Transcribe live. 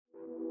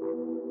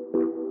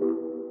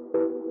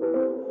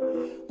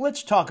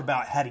let's talk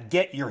about how to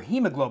get your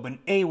hemoglobin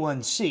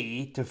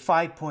A1c to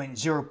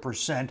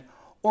 5.0%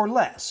 or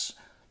less.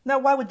 Now,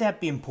 why would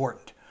that be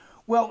important?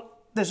 Well,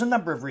 there's a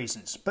number of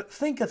reasons, but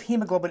think of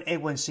hemoglobin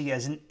A1c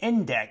as an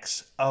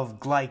index of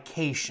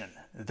glycation.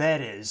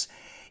 That is,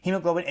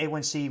 hemoglobin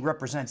A1c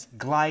represents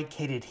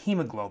glycated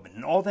hemoglobin,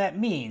 and all that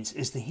means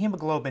is the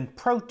hemoglobin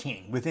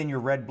protein within your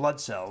red blood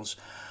cells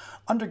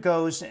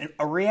undergoes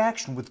a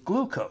reaction with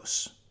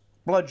glucose,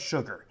 blood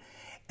sugar,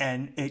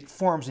 and it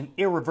forms an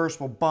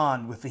irreversible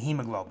bond with the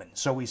hemoglobin.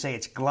 So we say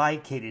it's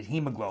glycated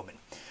hemoglobin.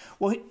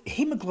 Well,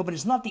 hemoglobin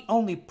is not the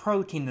only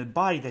protein in the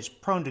body that's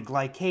prone to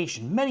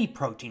glycation. Many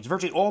proteins,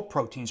 virtually all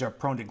proteins, are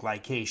prone to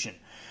glycation.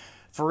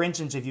 For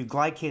instance, if you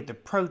glycate the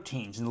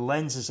proteins in the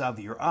lenses of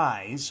your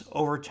eyes,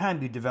 over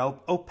time you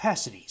develop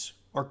opacities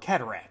or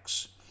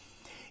cataracts.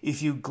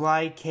 If you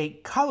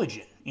glycate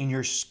collagen in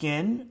your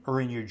skin or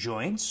in your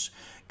joints,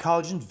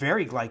 collagen is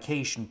very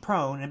glycation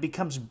prone and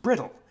becomes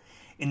brittle.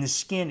 In the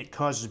skin, it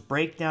causes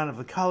breakdown of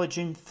the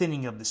collagen,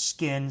 thinning of the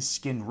skin,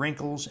 skin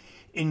wrinkles.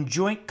 In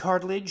joint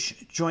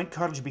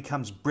cartilage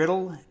becomes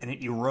brittle and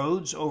it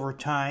erodes over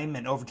time,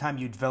 and over time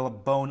you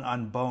develop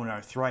bone-on-bone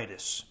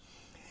arthritis.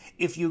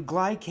 If you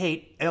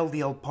glycate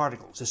LDL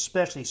particles,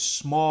 especially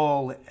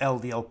small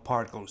LDL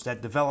particles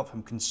that develop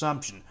from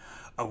consumption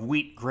of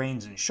wheat,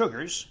 grains, and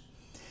sugars,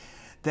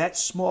 that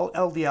small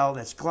LDL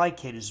that's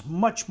glycated is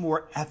much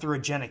more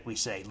atherogenic, we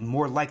say,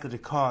 more likely to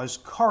cause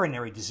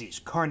coronary disease,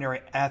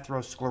 coronary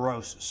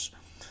atherosclerosis.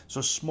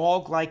 So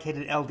small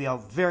glycated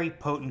LDL, very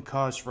potent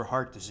cause for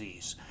heart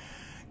disease.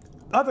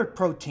 Other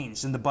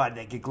proteins in the body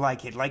that get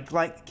glycated, like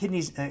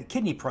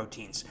kidney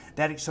proteins,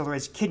 that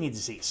accelerates kidney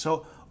disease.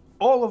 So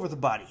all over the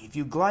body, if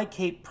you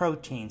glycate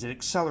proteins, it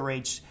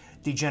accelerates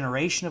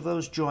degeneration of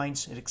those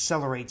joints, it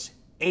accelerates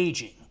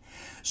aging.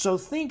 So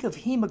think of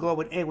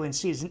hemoglobin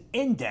A1c as an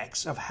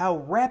index of how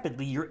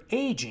rapidly you're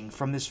aging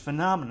from this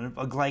phenomenon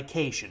of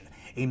glycation,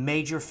 a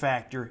major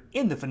factor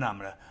in the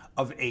phenomena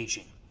of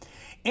aging.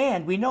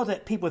 And we know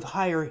that people with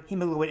higher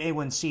hemoglobin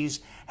A1cs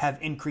have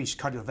increased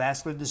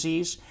cardiovascular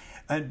disease.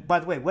 And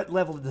by the way, what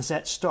level does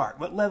that start?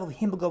 What level of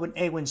hemoglobin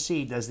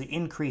A1c does the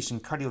increase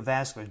in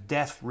cardiovascular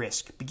death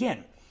risk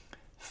begin?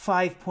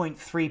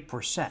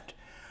 5.3%.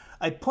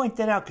 I point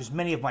that out because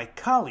many of my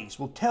colleagues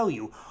will tell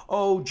you,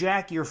 oh,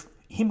 Jack, your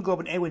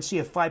hemoglobin A1c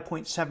of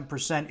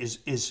 5.7%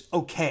 is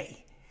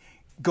okay.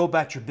 Go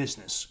about your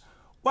business.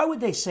 Why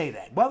would they say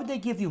that? Why would they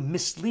give you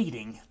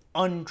misleading,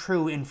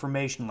 untrue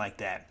information like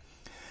that?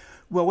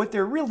 Well, what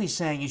they're really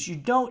saying is you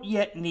don't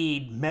yet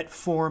need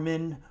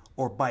metformin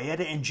or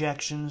Byetta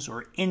injections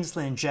or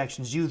insulin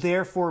injections. You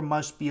therefore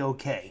must be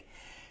okay.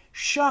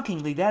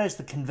 Shockingly, that is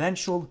the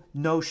conventional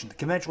notion, the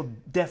conventional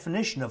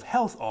definition of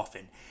health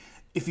often.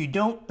 If you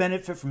don't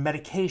benefit from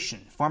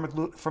medication,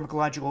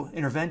 pharmacological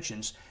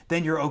interventions,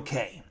 then you're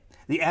okay.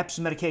 The absence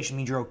of medication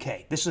means you're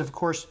okay. This is, of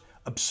course,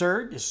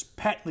 absurd. This is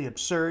patently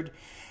absurd.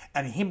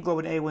 At a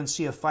hemoglobin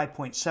A1c of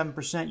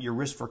 5.7%, your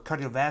risk for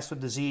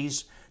cardiovascular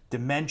disease,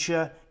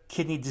 dementia,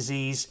 kidney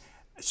disease,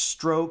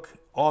 stroke,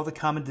 all the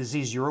common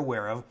diseases you're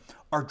aware of,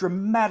 are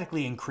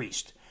dramatically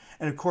increased.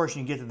 And of course,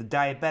 when you get to the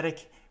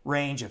diabetic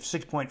range of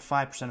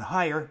 6.5%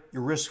 higher,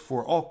 your risk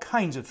for all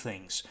kinds of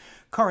things: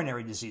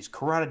 coronary disease,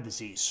 carotid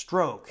disease,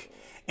 stroke,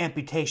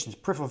 amputations,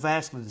 peripheral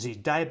vascular disease,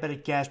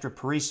 diabetic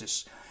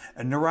gastroparesis,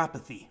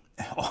 neuropathy,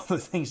 all the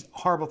things,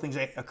 horrible things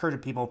that occur to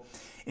people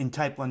in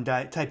type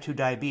 2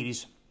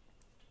 diabetes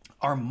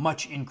are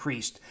much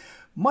increased,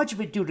 much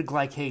of it due to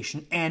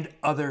glycation and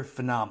other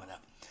phenomena.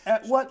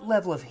 At what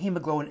level of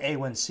hemoglobin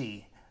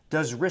A1c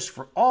does risk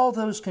for all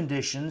those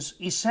conditions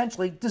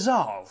essentially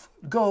dissolve,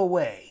 go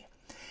away?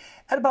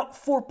 At about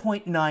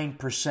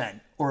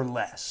 4.9% or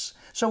less.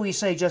 So we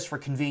say, just for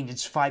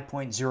convenience,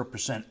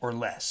 5.0% or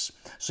less.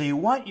 So you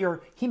want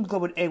your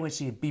hemoglobin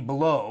A1c to be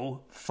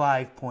below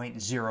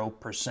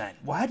 5.0%.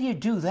 Well, how do you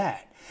do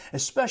that?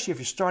 Especially if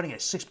you're starting at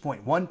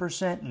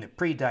 6.1% in the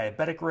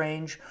pre-diabetic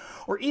range,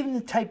 or even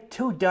the type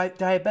 2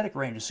 diabetic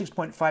range of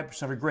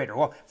 6.5% or greater.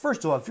 Well,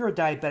 first of all, if you're a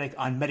diabetic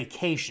on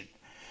medication,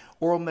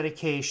 oral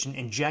medication,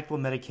 injectable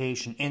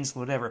medication, insulin,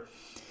 whatever,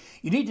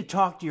 you need to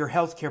talk to your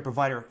healthcare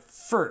provider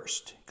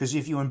first, because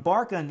if you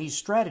embark on these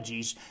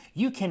strategies,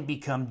 you can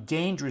become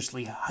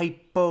dangerously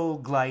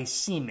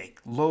hypoglycemic,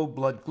 low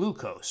blood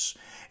glucose.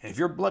 And if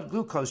your blood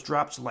glucose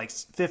drops to like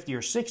 50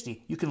 or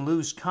 60, you can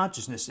lose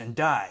consciousness and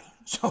die.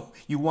 So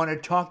you want to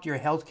talk to your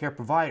healthcare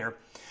provider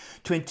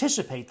to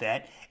anticipate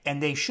that,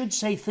 and they should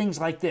say things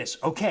like this: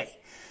 okay,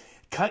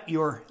 cut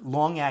your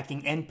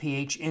long-acting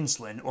NPH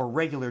insulin or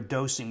regular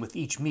dosing with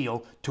each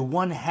meal to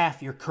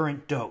 1/2 your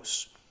current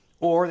dose.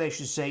 Or they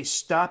should say,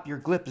 stop your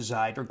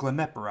glipizide or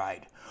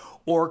glimepiride,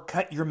 or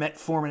cut your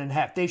metformin in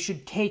half. They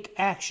should take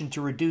action to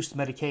reduce the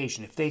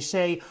medication. If they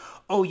say,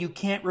 oh, you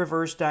can't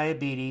reverse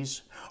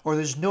diabetes, or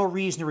there's no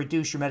reason to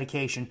reduce your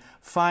medication,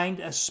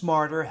 find a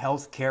smarter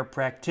healthcare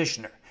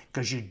practitioner,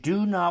 because you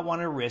do not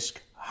want to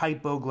risk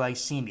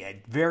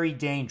hypoglycemia. Very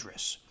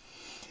dangerous.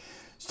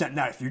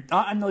 Now, if you're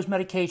not on those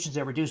medications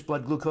that reduce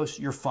blood glucose,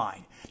 you're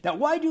fine. Now,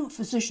 why do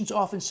physicians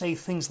often say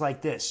things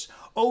like this?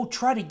 Oh,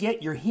 try to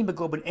get your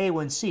hemoglobin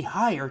A1c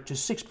higher to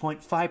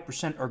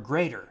 6.5% or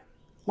greater.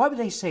 Why would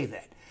they say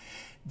that?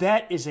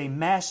 That is a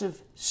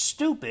massive,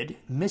 stupid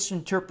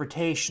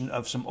misinterpretation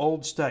of some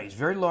old studies,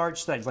 very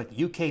large studies like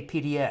the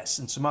UKPDS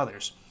and some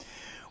others,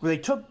 where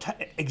they took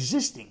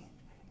existing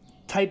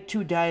type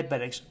 2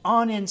 diabetics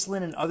on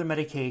insulin and other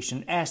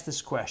medication, asked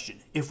this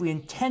question: if we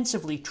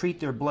intensively treat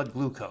their blood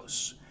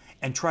glucose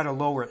and try to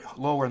lower it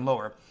lower and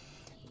lower,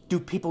 do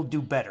people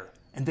do better?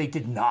 And they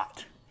did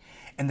not.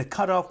 And the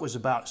cutoff was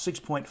about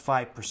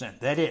 6.5%.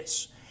 That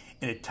is,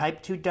 in a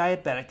type 2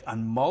 diabetic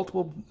on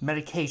multiple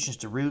medications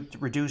to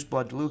reduce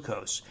blood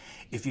glucose,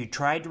 if you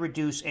tried to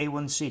reduce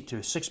A1C to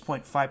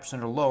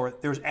 6.5% or lower,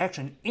 there was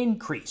actually an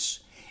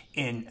increase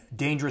in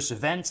dangerous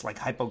events like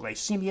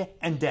hypoglycemia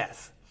and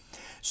death.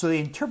 So they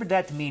interpret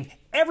that to mean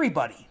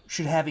everybody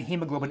should have a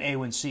hemoglobin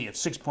A1C of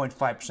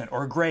 6.5%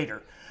 or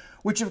greater,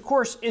 which of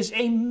course is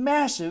a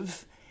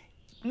massive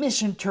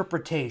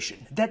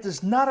misinterpretation. That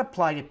does not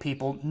apply to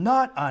people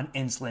not on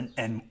insulin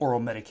and oral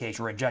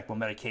medication or injectable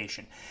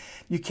medication.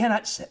 You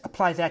cannot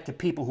apply that to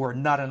people who are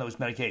not on those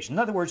medications. In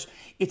other words,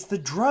 it's the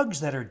drugs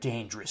that are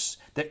dangerous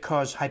that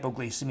cause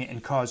hypoglycemia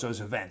and cause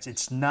those events.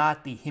 It's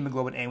not the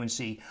hemoglobin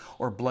A1C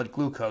or blood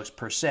glucose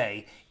per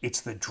se.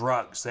 It's the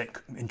drugs that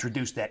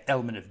introduce that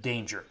element of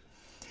danger.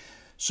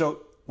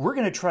 So we're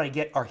going to try to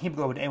get our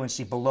hemoglobin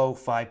A1C below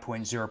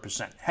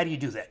 5.0%. How do you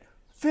do that?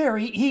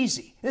 Very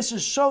easy. This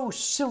is so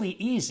silly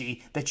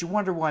easy that you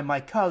wonder why my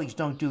colleagues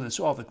don't do this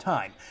all the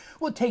time.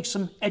 Well, it takes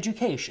some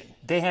education.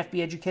 They have to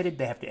be educated,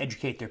 they have to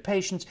educate their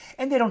patients,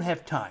 and they don't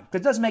have time.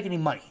 Because it doesn't make any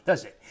money,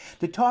 does it?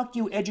 To talk to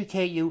you,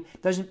 educate you,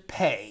 doesn't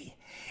pay.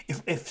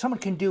 If someone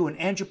can do an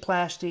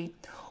angioplasty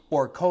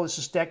or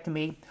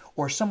cholecystectomy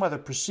or some other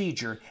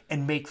procedure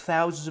and make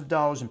thousands of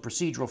dollars in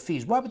procedural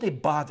fees, why would they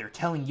bother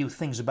telling you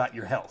things about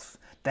your health?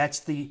 That's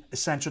the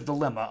essential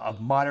dilemma of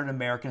modern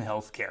American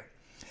healthcare.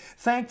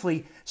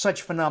 Thankfully,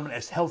 such phenomena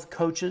as health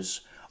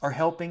coaches are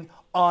helping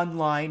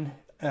online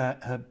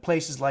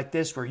places like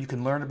this where you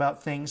can learn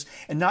about things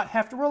and not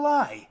have to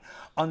rely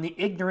on the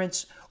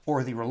ignorance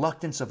or the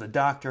reluctance of the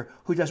doctor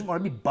who doesn't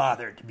want to be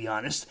bothered, to be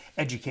honest,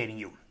 educating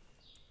you.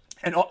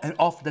 And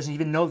often doesn't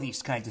even know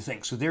these kinds of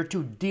things. So they're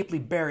too deeply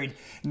buried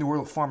in the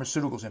world of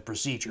pharmaceuticals and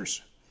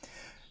procedures.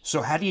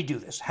 So how do you do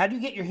this? How do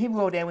you get your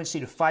hemoglobin A1C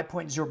to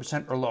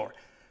 5.0% or lower?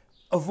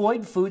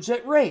 Avoid foods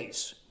that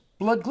raise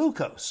blood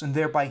glucose and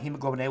thereby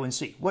hemoglobin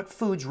A1C. What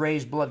foods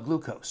raise blood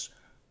glucose?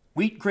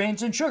 Wheat,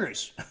 grains, and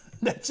sugars.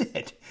 That's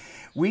it.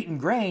 Wheat and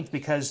grains,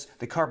 because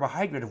the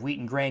carbohydrate of wheat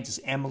and grains is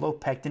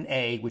amylopectin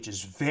A, which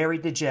is very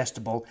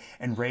digestible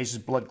and raises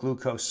blood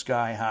glucose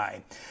sky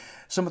high.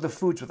 Some of the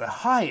foods with the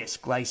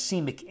highest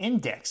glycemic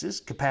indexes,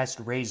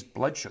 capacity to raise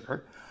blood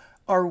sugar,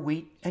 are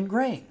wheat and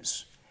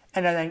grains.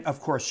 And then, of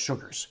course,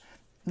 sugars.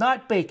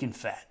 Not bacon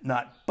fat,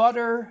 not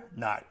butter,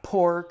 not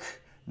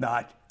pork,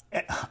 not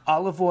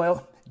olive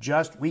oil,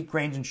 just wheat,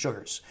 grains, and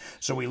sugars.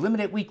 So we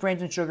eliminate wheat,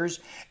 grains, and sugars,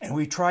 and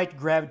we try to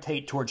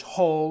gravitate towards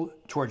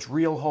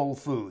real whole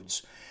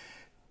foods.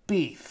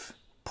 Beef,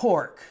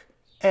 pork,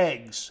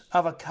 eggs,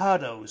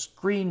 avocados,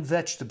 green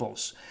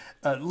vegetables,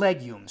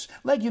 legumes.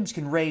 Legumes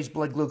can raise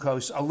blood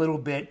glucose a little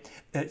bit.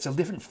 It's a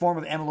different form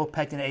of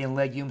amylopectin A in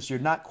legumes. You're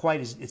not quite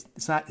as,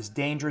 it's not as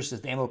dangerous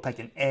as the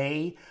amylopectin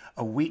A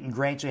of wheat and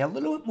grain, so you have a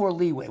little bit more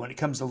leeway when it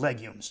comes to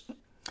legumes.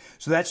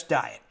 So that's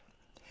diet.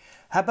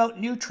 How about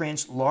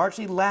nutrients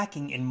largely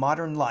lacking in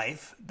modern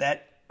life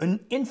that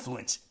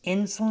influence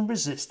insulin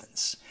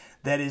resistance?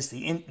 That is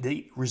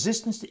the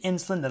resistance to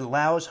insulin that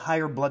allows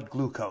higher blood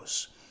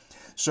glucose.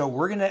 So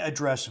we're going to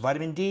address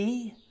vitamin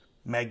D,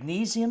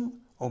 magnesium,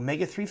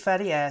 omega-3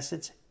 fatty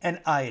acids,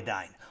 and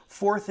iodine.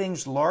 4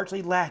 things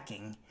largely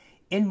lacking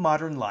in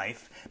modern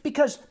life,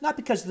 not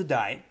because of the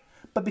diet,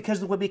 but because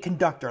of the way we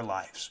conduct our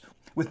lives.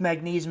 With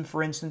magnesium,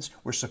 for instance,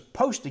 we're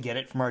supposed to get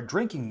it from our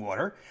drinking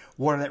water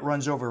that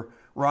runs over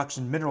rocks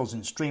and minerals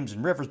in streams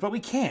and rivers, but we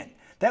can't.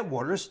 That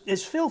water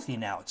is filthy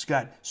now. It's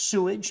got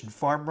sewage and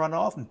farm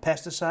runoff and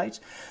pesticides,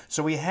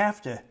 so we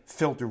have to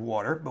filter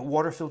water, but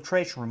water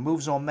filtration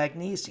removes all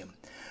magnesium.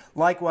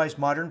 Likewise,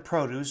 modern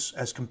produce,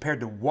 as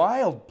compared to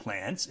wild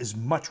plants, is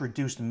much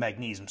reduced in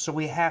magnesium, so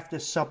we have to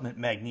supplement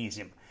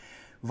magnesium.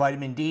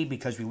 Vitamin D,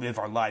 because we live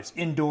our lives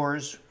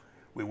indoors,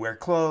 we wear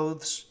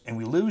clothes, and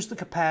we lose the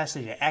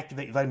capacity to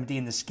activate vitamin D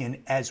in the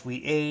skin as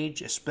we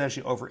age,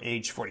 especially over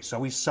age 40. So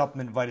we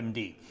supplement vitamin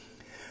D.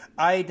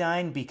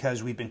 Iodine,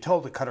 because we've been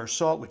told to cut our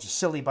salt, which is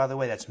silly, by the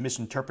way. That's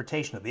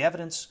misinterpretation of the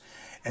evidence.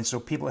 And so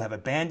people have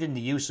abandoned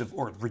the use of,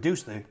 or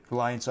reduced the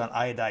reliance on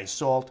iodized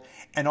salt,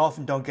 and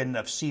often don't get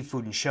enough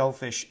seafood and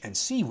shellfish and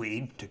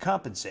seaweed to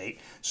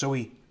compensate. So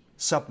we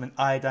supplement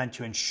iodine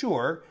to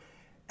ensure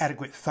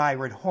adequate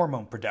thyroid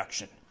hormone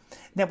production.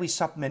 Then we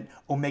supplement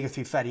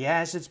omega-3 fatty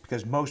acids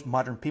because most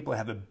modern people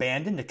have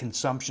abandoned the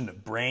consumption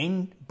of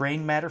brain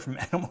matter from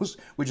animals,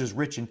 which is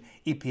rich in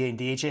EPA and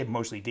DHA,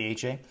 mostly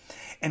DHA.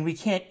 And we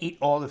can't eat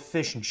all the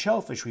fish and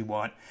shellfish we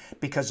want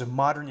because of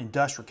modern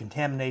industrial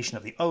contamination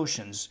of the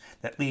oceans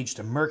that leads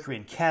to mercury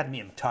and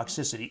cadmium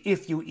toxicity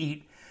if you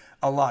eat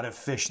a lot of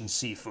fish and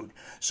seafood.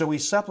 So we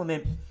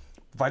supplement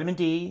vitamin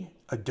D,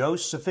 a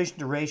dose sufficient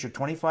to raise your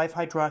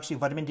 25-hydroxy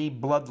vitamin D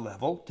blood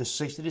level to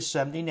 60 to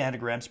 70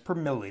 nanograms per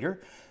milliliter.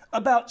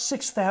 About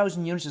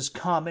 6,000 units is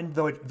common,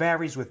 though it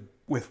varies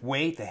with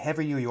weight. The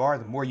heavier you are,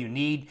 the more you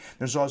need.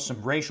 There's also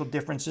some racial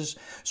differences.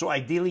 So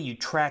ideally, you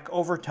track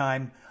over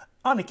time,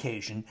 on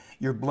occasion,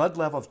 your blood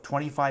level of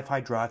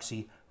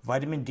 25-hydroxy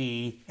vitamin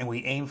D, and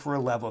we aim for a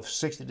level of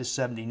 60 to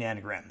 70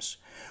 nanograms.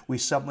 We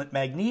supplement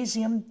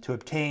magnesium to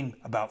obtain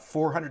about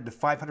 400 to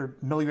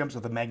 500 milligrams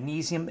of the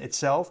magnesium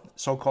itself,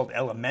 so-called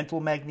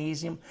elemental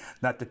magnesium,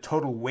 not the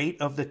total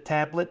weight of the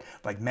tablet,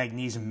 like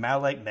magnesium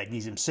malate,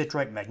 magnesium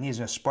citrate,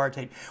 magnesium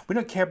aspartate. We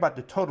don't care about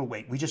the total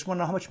weight. We just want to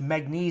know how much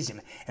magnesium,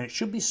 and it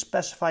should be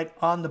specified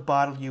on the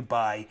bottle you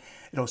buy.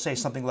 It'll say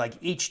something like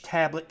each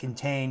tablet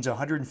contains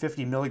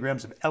 150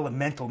 milligrams of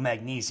elemental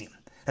magnesium.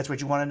 That's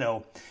what you want to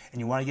know. And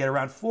you want to get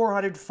around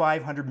 400,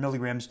 500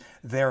 milligrams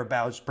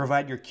thereabouts,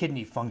 provided your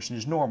kidney function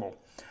is normal.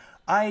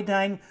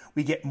 Iodine,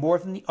 we get more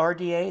than the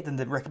RDA, than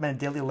the recommended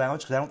daily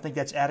allowance, because I don't think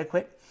that's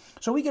adequate.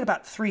 So we get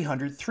about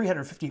 300,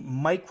 350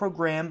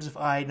 micrograms of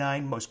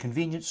iodine. Most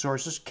convenient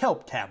sources,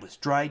 kelp tablets,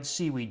 dried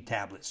seaweed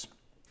tablets.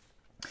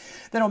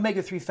 Then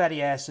omega-3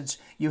 fatty acids,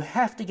 you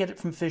have to get it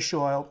from fish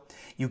oil.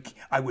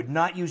 I would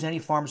not use any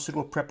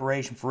pharmaceutical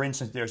preparation. For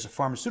instance, there's a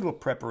pharmaceutical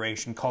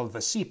preparation called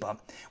Vasipa,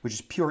 which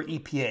is pure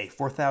EPA,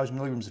 4,000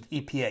 milligrams of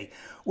EPA.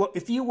 Well,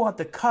 if you want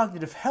the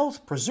cognitive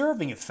health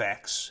preserving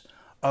effects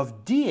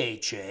of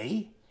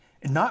DHA,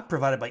 not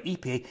provided by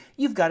EPA,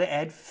 you've got to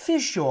add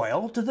fish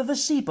oil to the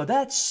Vasipa.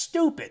 That's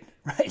stupid,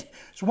 right?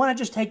 So why not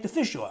just take the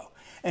fish oil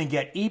and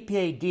get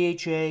EPA,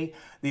 DHA?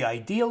 The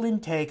ideal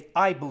intake,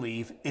 I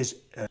believe, is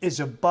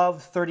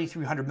above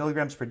 3,300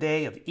 milligrams per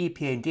day of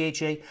EPA and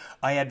DHA.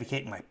 I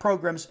advocate in my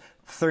programs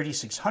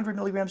 3,600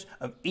 milligrams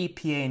of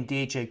EPA and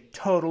DHA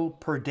total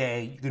per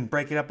day. You can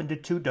break it up into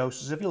 2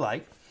 doses if you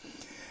like.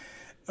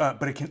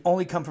 But it can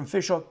only come from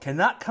fish oil.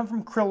 Cannot come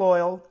from krill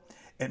oil.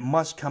 It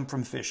must come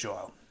from fish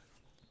oil.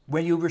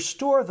 When you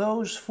restore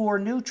those 4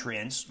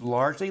 nutrients,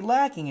 largely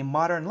lacking in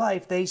modern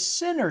life, they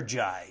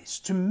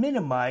synergize to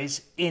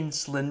minimize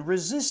insulin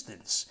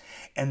resistance.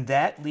 And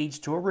that leads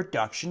to a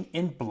reduction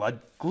in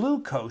blood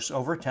glucose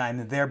over time,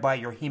 and thereby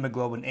your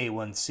hemoglobin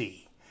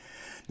A1c.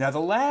 Now, the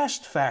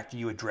last factor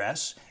you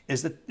address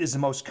is the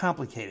most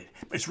complicated,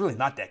 but it's really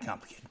not that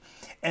complicated.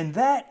 And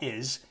that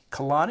is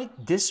colonic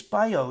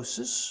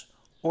dysbiosis,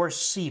 or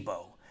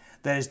SIBO.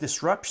 That is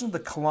disruption of the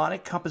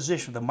colonic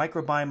composition of the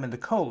microbiome in the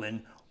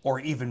colon, or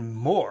even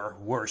more,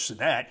 worse than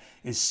that,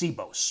 is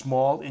SIBO,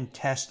 small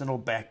intestinal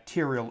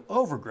bacterial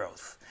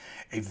overgrowth.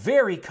 A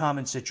very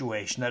common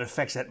situation that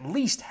affects at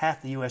least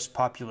half the U.S.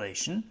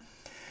 population,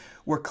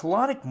 where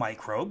colonic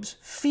microbes,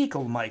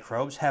 fecal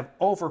microbes, have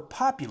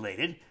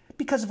overpopulated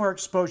because of our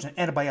exposure to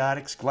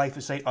antibiotics,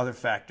 glyphosate, other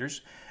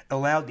factors,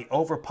 allowed the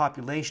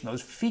overpopulation of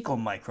those fecal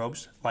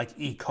microbes like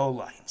E.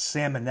 coli,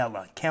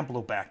 Salmonella,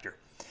 Campylobacter,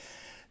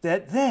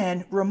 that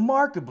then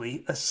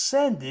remarkably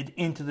ascended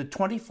into the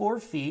 24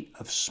 feet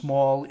of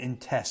small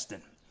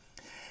intestine,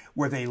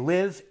 where they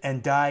live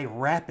and die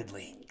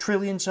rapidly.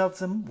 Trillions of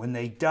them. When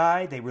they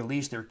die, they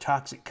release their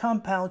toxic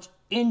compounds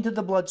into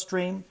the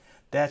bloodstream.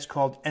 That's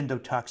called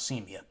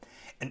endotoxemia.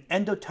 And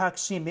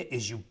endotoxemia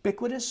is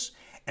ubiquitous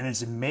and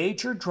is a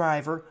major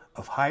driver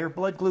of higher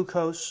blood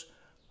glucose,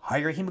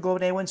 higher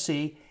hemoglobin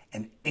A1c,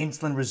 and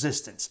insulin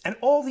resistance, and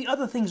all the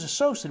other things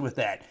associated with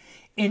that.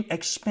 In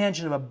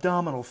expansion of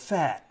abdominal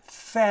fat,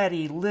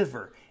 fatty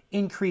liver,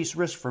 increased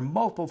risk for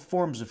multiple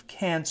forms of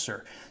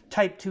cancer,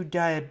 type 2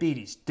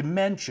 diabetes,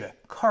 dementia,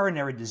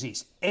 coronary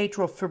disease,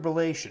 atrial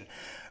fibrillation,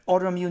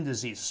 autoimmune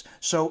diseases.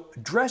 So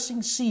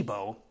addressing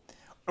SIBO,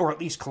 or at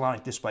least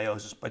colonic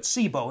dysbiosis, but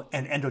SIBO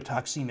and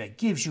endotoxemia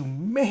gives you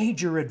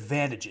major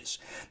advantages.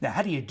 Now,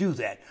 how do you do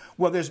that?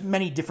 Well, there's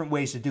many different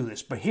ways to do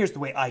this, but here's the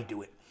way I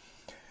do it.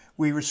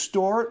 We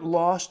restore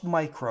lost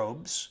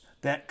microbes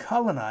that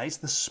colonize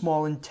the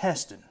small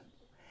intestine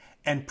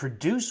and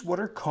produce what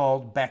are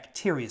called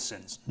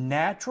bacteriocins,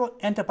 natural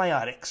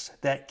antibiotics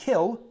that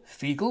kill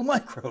fecal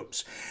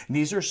microbes. And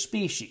these are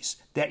species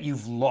that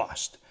you've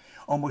lost.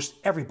 Almost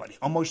everybody,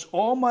 almost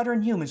all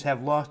modern humans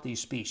have lost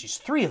these species.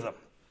 3 of them: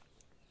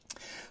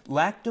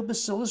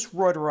 Lactobacillus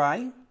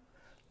reuteri,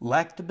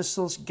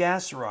 Lactobacillus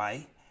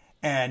gasseri,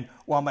 and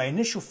while my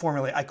initial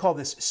formula, I call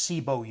this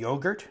SIBO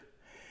yogurt.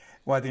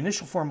 While the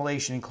initial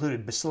formulation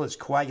included Bacillus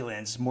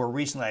coagulans, more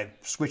recently I've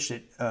switched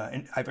it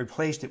and I've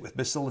replaced it with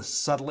Bacillus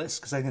subtilis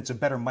because I think it's a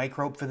better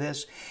microbe for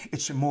this.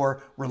 It's a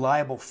more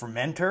reliable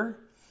fermenter,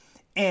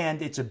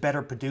 and it's a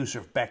better producer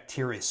of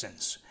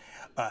bacteriocins.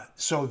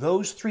 So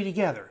those 3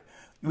 together,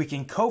 we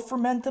can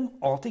co-ferment them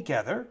all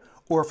together,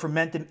 or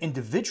ferment them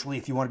individually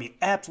if you want to be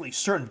absolutely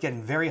certain of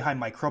getting very high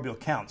microbial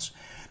counts.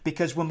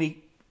 Because when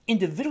we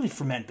individually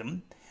ferment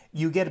them,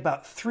 you get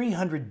about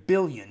 300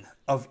 billion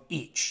of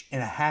each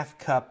in a half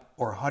cup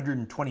or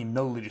 120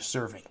 milliliter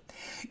serving.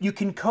 You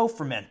can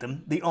co-ferment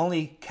them. The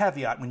only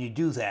caveat when you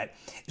do that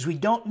is we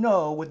don't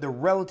know what the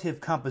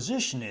relative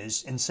composition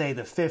is in, say,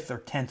 the 5th or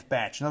 10th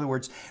batch. In other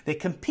words, they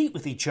compete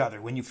with each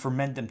other when you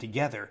ferment them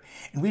together.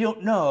 And we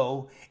don't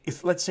know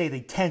if, let's say,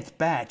 the 10th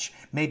batch,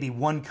 maybe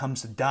one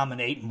comes to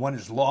dominate and one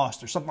is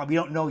lost or something like that. We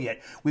don't know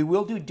yet. We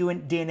will do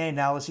DNA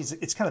analyses.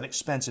 It's kind of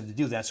expensive to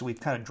do that, so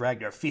we've kind of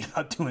dragged our feet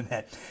about doing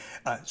that.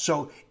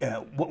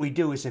 What we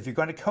do is if you're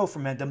going to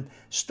co-ferment them,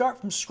 start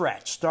from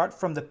scratch. Start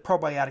from the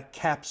probiotic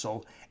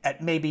capsule at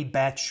maybe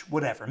batch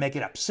whatever, make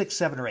it up, 6,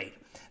 7, or 8,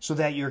 so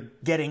that you're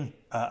getting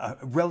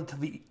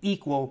relatively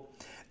equal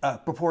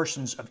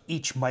proportions of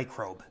each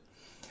microbe.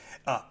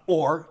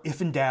 Or, if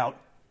in doubt,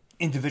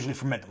 individually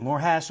ferment them. More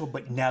hassle,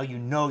 but now you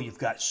know you've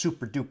got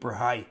super duper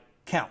high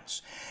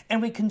counts.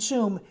 And we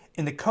consume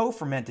in the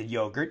co-fermented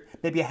yogurt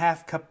maybe a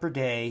half cup per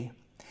day.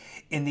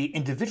 In the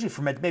individually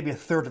fermented, maybe a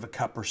third of a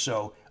cup or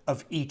so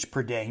of each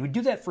per day. And we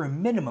do that for a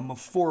minimum of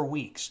 4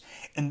 weeks.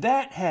 And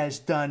that has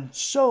done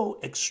so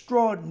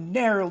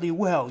extraordinarily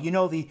well. You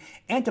know, the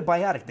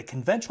antibiotic, the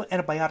conventional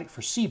antibiotic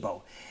for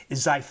SIBO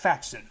is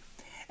Xifaxan.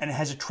 And it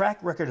has a track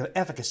record of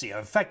efficacy,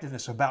 of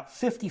effectiveness of about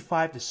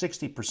 55 to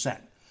 60%.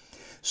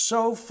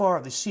 So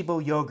far, the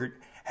SIBO yogurt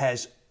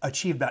has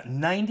achieved about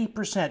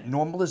 90%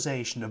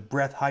 normalization of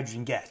breath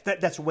hydrogen gas.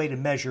 That's a way to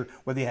measure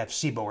whether you have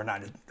SIBO or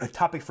not, a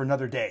topic for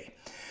another day.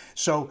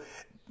 So,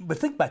 but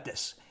think about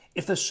this.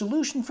 If the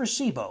solution for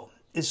SIBO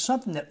is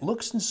something that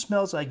looks and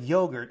smells like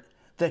yogurt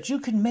that you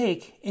can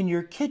make in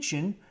your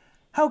kitchen,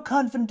 how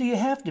confident do you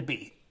have to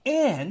be?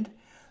 And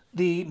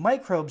the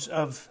microbes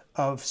of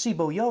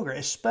SIBO yogurt,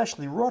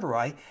 especially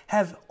Reprogram,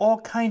 have all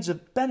kinds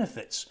of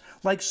benefits,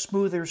 like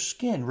smoother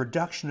skin,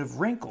 reduction of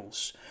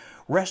wrinkles,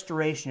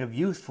 restoration of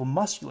youthful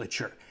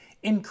musculature,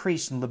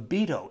 increase in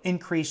libido,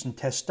 increase in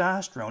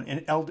testosterone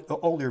in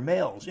older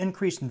males,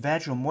 increase in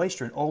vaginal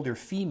moisture in older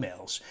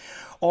females.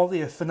 All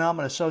the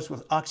phenomena associated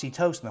with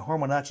oxytocin, the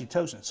hormone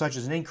oxytocin, such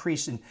as an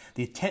increase in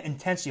the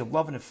intensity of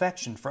love and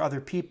affection for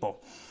other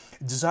people,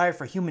 desire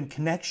for human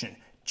connection,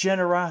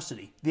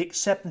 generosity, the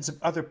acceptance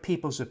of other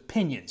people's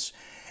opinions.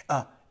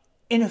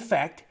 In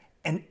effect,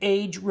 an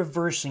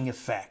age-reversing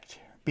effect,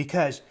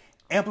 because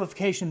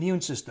amplification of the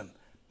immune system,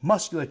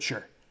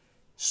 musculature,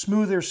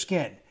 smoother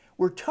skin.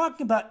 We're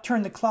talking about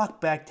turn the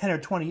clock back 10 or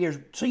 20 years,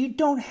 so you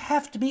don't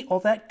have to be all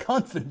that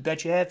confident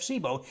that you have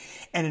SIBO.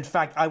 And in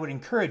fact, I would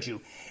encourage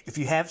you, if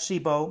you have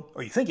SIBO,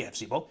 or you think you have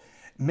SIBO,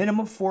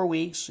 minimum 4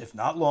 weeks, if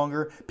not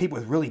longer. People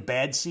with really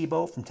bad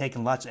SIBO from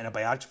taking lots of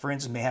antibiotics, for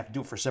instance, may have to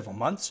do it for several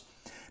months.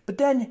 But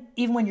then,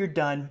 even when you're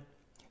done,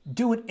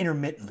 do it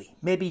intermittently,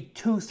 maybe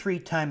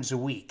 2-3 times a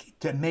week,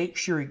 to make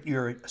sure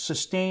you're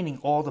sustaining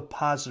all the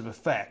positive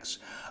effects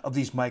of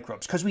these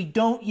microbes. Because we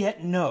don't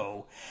yet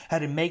know how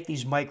to make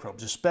these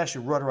microbes,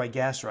 especially Reprogram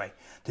gastri,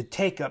 to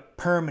take up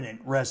permanent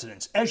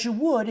residence, as you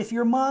would if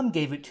your mom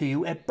gave it to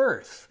you at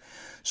birth.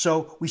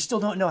 So we still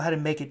don't know how to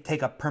make it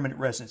take up permanent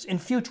residence. In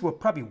future, we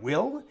probably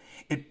will.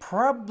 It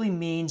probably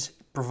means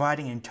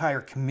providing an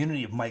entire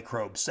community of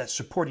microbes that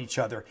support each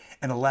other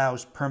and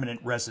allows permanent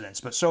residence.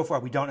 But so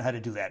far, we don't know how to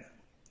do that.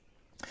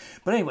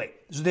 But anyway,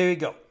 so there you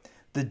go.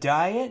 The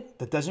diet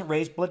that doesn't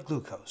raise blood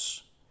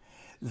glucose,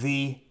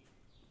 the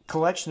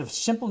collection of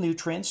simple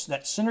nutrients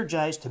that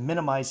synergize to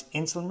minimize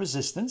insulin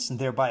resistance and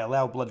thereby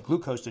allow blood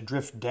glucose to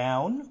drift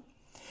down,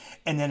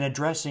 and then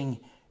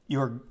addressing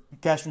your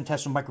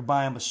gastrointestinal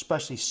microbiome,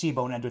 especially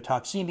SIBO and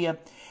endotoxemia.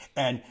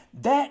 And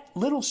that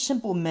little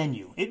simple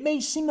menu, it may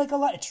seem like a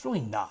lot, it's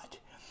really not,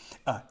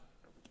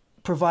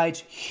 provides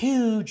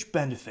huge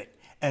benefit.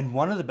 And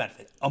one of the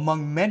benefits,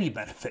 among many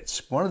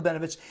benefits, one of the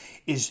benefits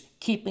is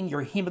keeping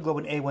your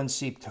hemoglobin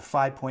A1c to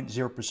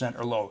 5.0%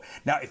 or lower.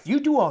 Now, if you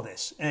do all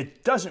this and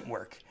it doesn't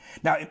work,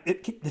 now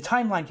the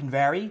timeline can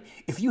vary.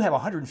 If you have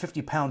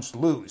 150 pounds to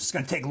lose, it's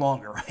going to take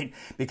longer, right?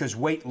 Because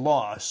weight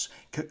loss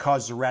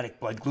causes erratic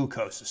blood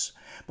glucoses.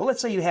 But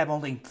let's say you have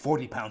only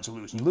 40 pounds to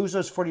lose. And you lose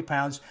those 40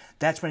 pounds,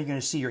 that's when you're going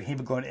to see your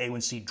hemoglobin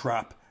A1c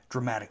drop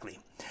dramatically.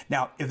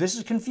 Now, if this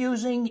is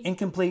confusing,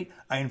 incomplete,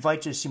 I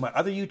invite you to see my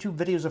other YouTube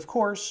videos, of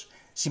course.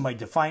 See my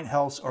Defiant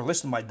Health, or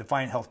listen to my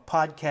Defiant Health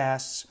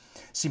podcasts.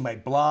 See my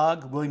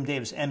blog, William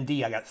Davis,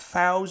 MD. I got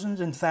thousands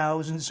and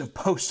thousands of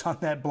posts on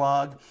that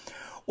blog.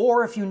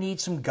 Or if you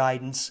need some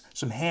guidance,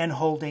 some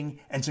hand-holding,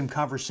 and some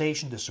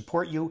conversation to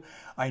support you,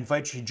 I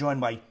invite you to join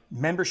my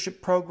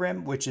membership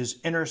program, which is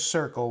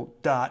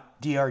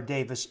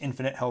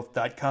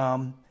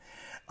innercircle.drdavisinfinitehealth.com.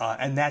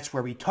 And that's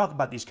where we talk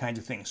about these kinds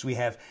of things. We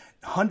have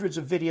hundreds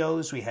of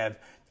videos. We have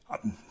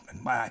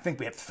I think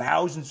we have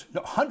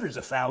hundreds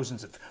of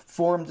thousands of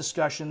forum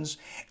discussions,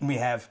 and we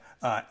have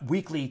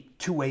weekly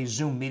two-way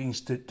Zoom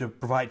meetings to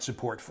provide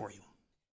support for you.